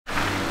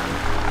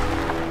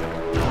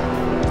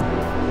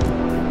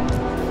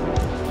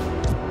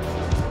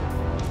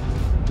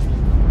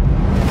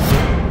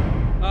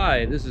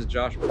Hi, this is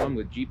Josh Plum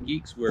with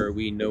Geeks, where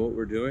we know what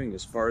we're doing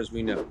as far as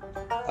we know.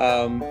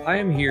 I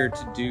am here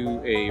to do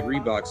a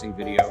reboxing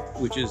video,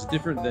 which is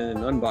different than an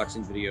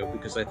unboxing video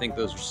because I think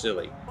those are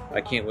silly.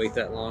 I can't wait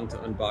that long to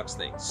unbox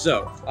things.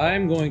 So,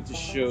 I'm going to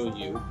show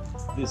you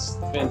this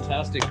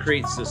fantastic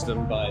crate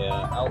system by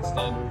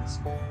Outstandards,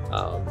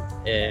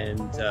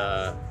 and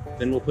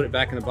then we'll put it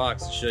back in the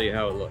box to show you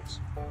how it looks.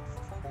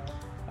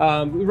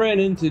 We ran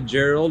into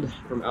Gerald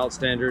from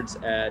Outstandards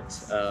at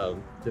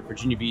the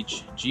Virginia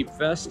Beach Jeep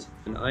Fest,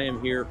 and I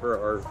am here for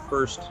our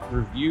first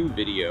review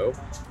video.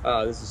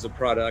 This is a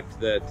product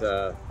that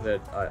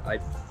I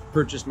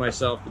purchased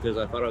myself because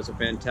I thought it was a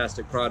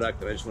fantastic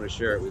product, and I just want to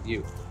share it with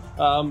you.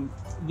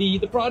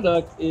 The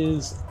product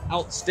is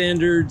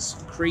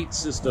Outstandards crate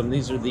system.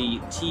 These are the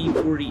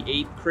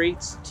T-48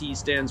 crates. T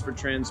stands for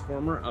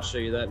transformer. I'll show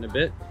you that in a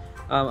bit.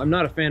 I'm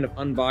not a fan of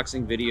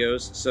unboxing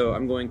videos, so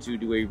I'm going to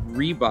do a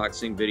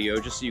reboxing video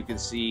just so you can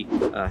see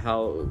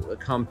how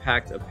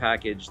compact a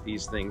package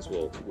these things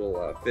will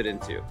fit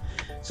into.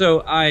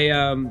 So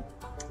I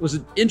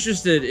was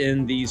interested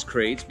in these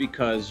crates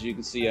because you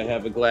can see I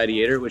have a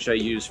Gladiator, which I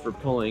use for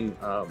pulling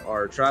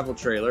our travel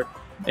trailer,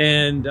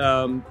 and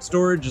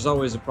storage is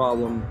always a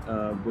problem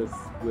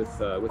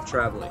with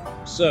traveling.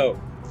 So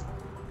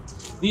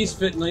these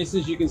fit nice,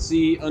 as you can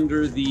see,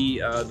 under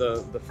the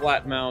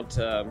flat mount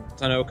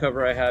tonneau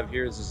cover I have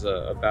here. This is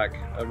a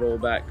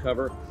rollback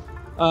cover.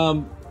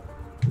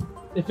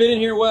 They fit in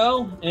here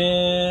well,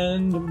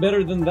 and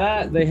better than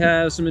that, they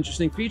have some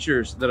interesting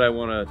features that I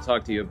want to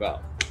talk to you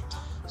about.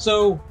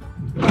 So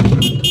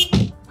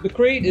the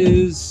crate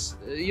is,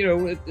 you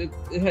know,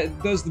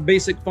 it does the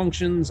basic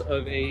functions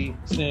of a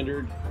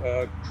standard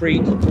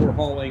crate for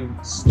hauling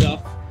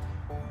stuff.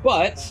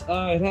 But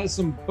it has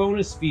some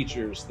bonus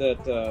features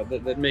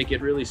that make it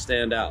really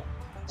stand out.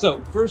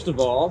 So first of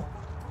all,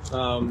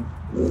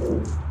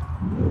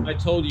 I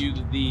told you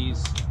that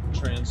these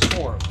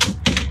transform.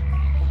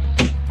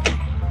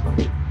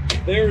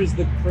 There is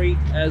the crate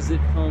as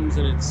it comes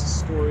in its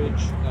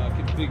storage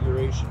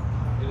configuration.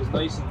 It is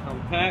nice and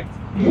compact.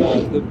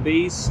 The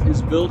base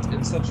is built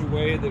in such a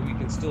way that we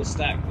can still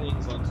stack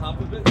things on top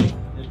of it.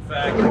 In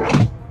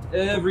fact,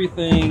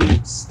 everything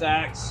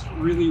stacks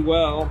really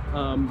well.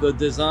 The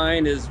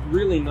design is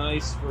really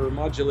nice for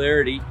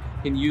modularity. You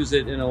can use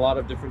it in a lot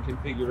of different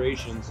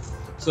configurations.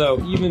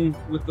 So even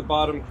with the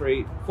bottom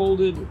crate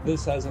folded,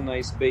 this has a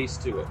nice base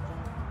to it.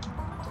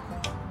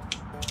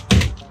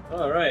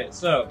 Alright,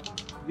 so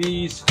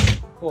these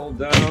fold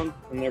down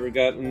and they've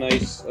got a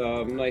nice,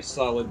 nice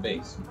solid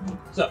base.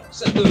 So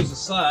set those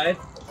aside.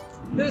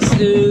 This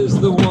is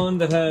the one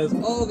that has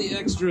all the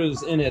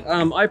extras in it.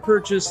 I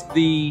purchased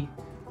the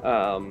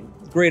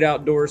Great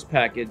Outdoors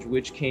package,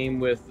 which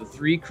came with the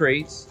 3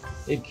 crates.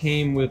 It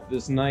came with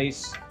this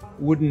nice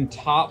wooden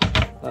top,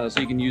 so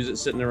you can use it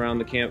sitting around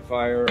the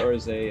campfire or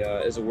as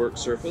a work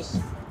surface.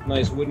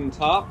 Nice wooden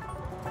top,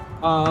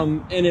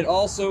 and it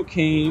also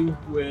came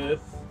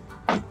with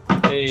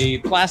a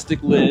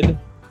plastic lid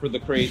for the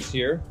crates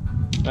here.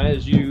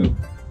 As you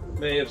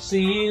may have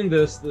seen,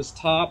 this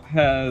top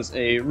has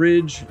a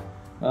ridge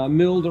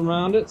milled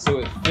around it, so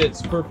it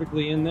fits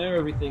perfectly in there.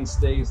 Everything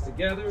stays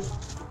together,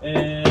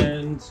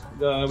 and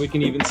we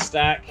can even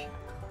stack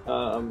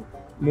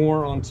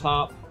more on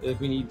top if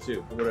we need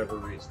to, for whatever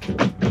reason.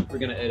 We're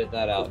going to edit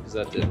that out because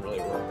that didn't really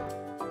work.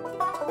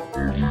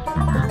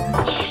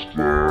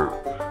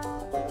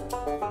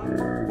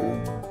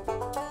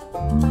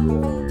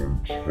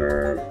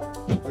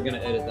 We're going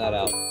to edit that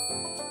out.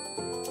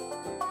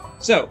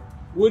 So,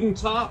 wooden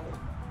top.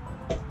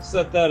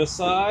 Set that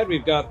aside.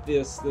 We've got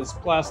this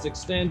plastic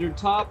standard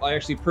top. I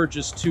actually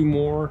purchased 2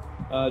 more,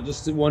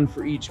 just one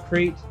for each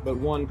crate, but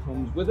one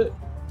comes with it.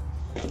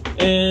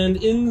 And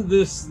in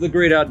the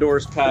Great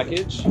Outdoors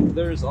package,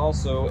 there's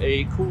also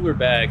a cooler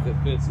bag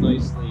that fits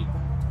nicely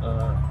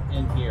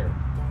in here.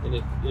 And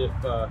if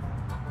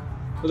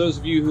for those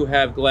of you who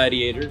have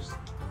Gladiators,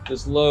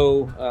 this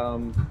low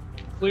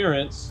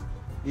clearance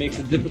makes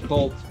it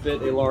difficult to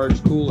fit a large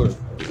cooler.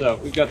 So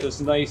we've got this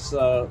nice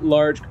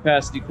large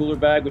capacity cooler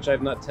bag, which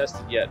I've not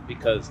tested yet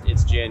because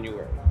it's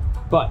January.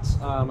 But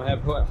I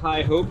have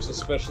high hopes,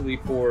 especially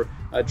for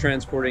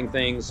transporting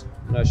things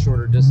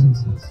shorter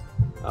distances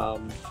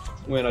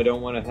when I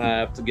don't want to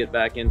have to get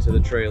back into the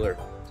trailer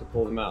to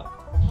pull them out.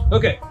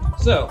 Okay,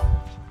 so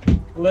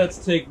let's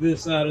take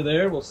this out of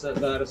there. We'll set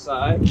that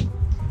aside.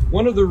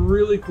 One of the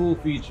really cool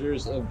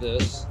features of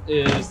this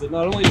is that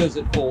not only does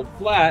it fold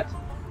flat,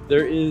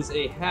 there is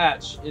a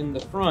hatch in the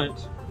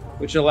front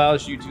which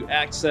allows you to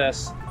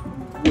access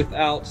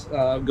without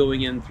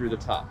going in through the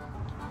top.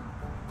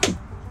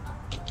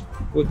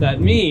 What that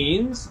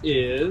means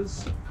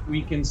is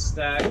we can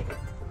stack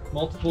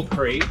multiple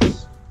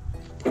crates,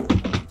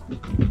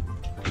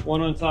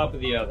 one on top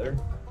of the other.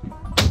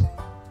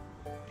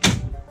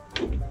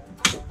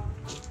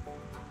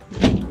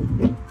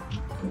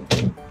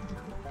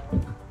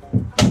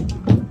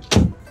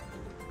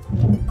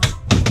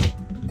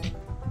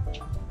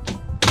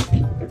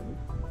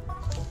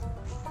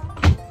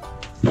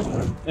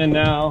 And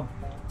now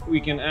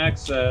we can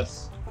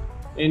access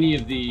any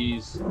of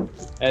these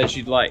as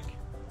you'd like.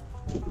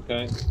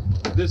 Okay,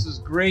 this is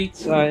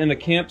great in a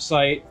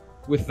campsite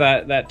with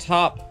that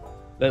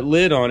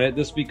lid on it.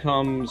 This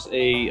becomes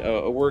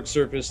a work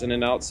surface and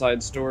an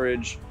outside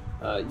storage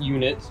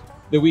unit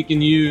that we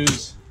can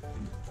use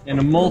in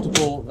a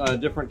multiple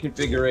different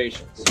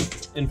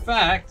configurations. In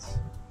fact,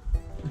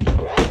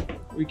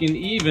 we can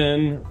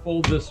even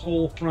fold this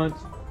whole front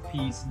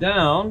piece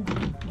down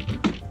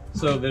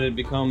so that it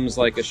becomes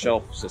like a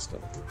shelf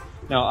system.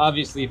 Now,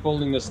 obviously,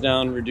 folding this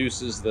down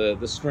reduces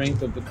the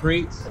strength of the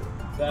crates.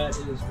 That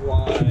is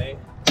why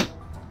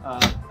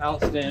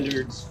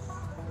Outstandards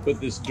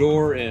put this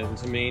door in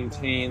to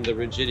maintain the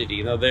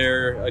rigidity. Now,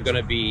 they're going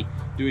to be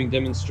doing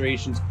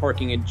demonstrations,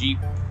 parking a Jeep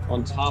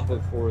on top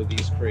of 4 of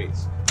these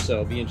crates. So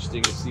it'll be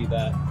interesting to see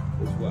that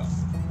as well.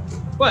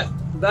 But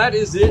that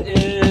is it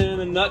in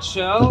a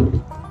nutshell.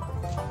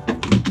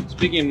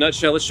 Speaking of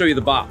nutshell, let's show you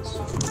the box.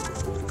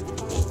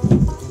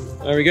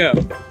 There we go.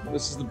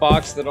 This is the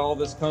box that all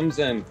this comes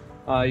in.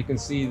 You can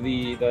see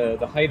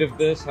the height of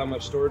this, how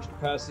much storage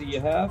capacity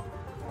you have.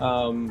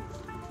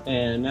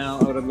 And now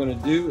what I'm going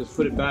to do is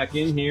put it back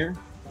in here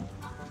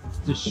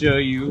to show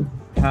you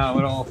how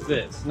it all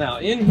fits. Now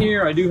in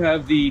here I do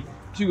have the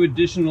 2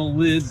 additional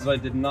lids that I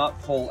did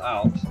not pull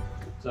out.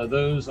 So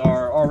those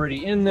are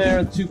already in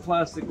there, 2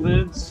 plastic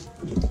lids.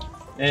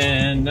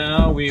 And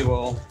now we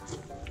will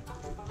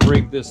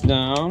break this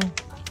down.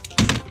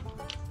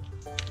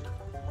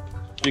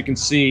 You can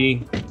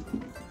see,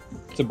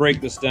 to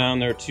break this down,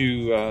 there are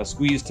 2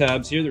 squeeze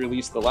tabs here that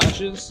release the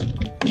latches,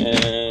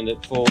 and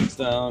it folds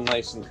down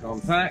nice and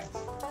compact.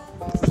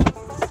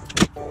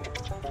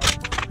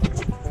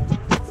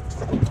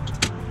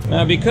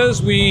 Now,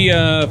 because we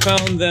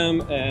found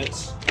them at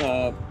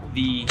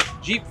the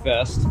Jeep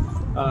Fest,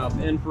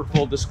 and for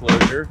full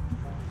disclosure,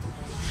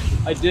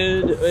 I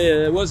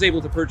was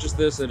able to purchase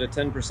this at a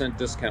 10%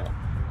 discount,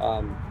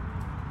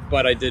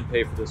 but I did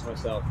pay for this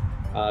myself.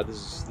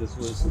 This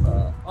was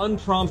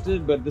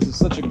unprompted, but this is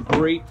such a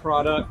great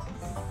product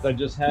that I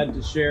just had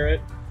to share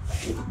it.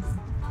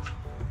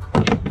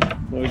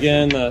 So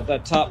again,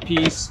 that top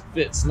piece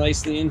fits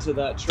nicely into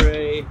that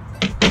tray,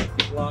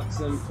 locks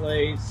in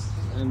place,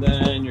 and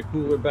then your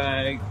cooler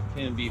bag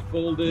can be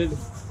folded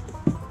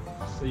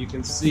so you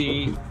can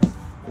see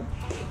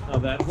how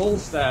that whole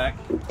stack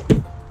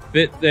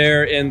fit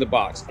there in the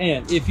box.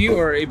 And if you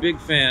are a big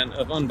fan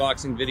of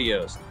unboxing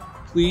videos,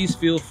 please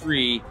feel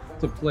free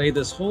to play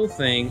this whole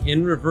thing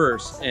in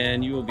reverse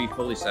and you will be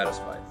fully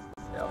satisfied.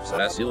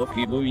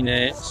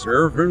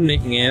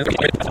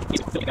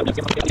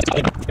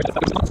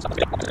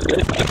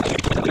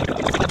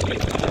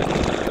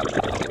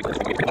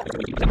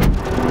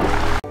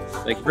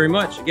 Thank you very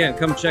much. Again,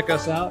 come check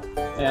us out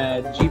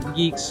at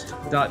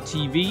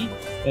jeepgeeks.tv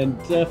and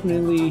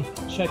definitely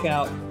check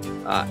out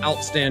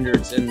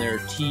Outstandards in their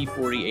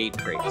T-48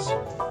 crates.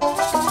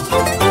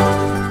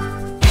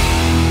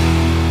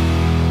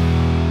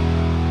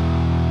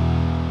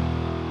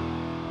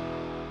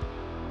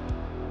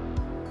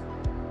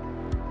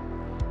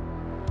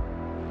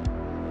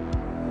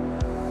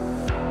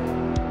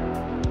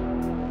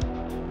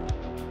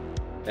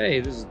 Hey,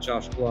 this is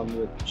Josh Blum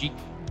with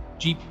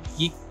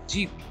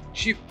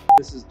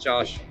This is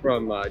Josh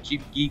from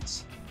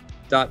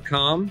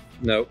jeepgeeks.com.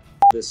 No,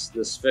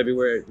 this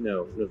February,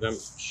 no, November.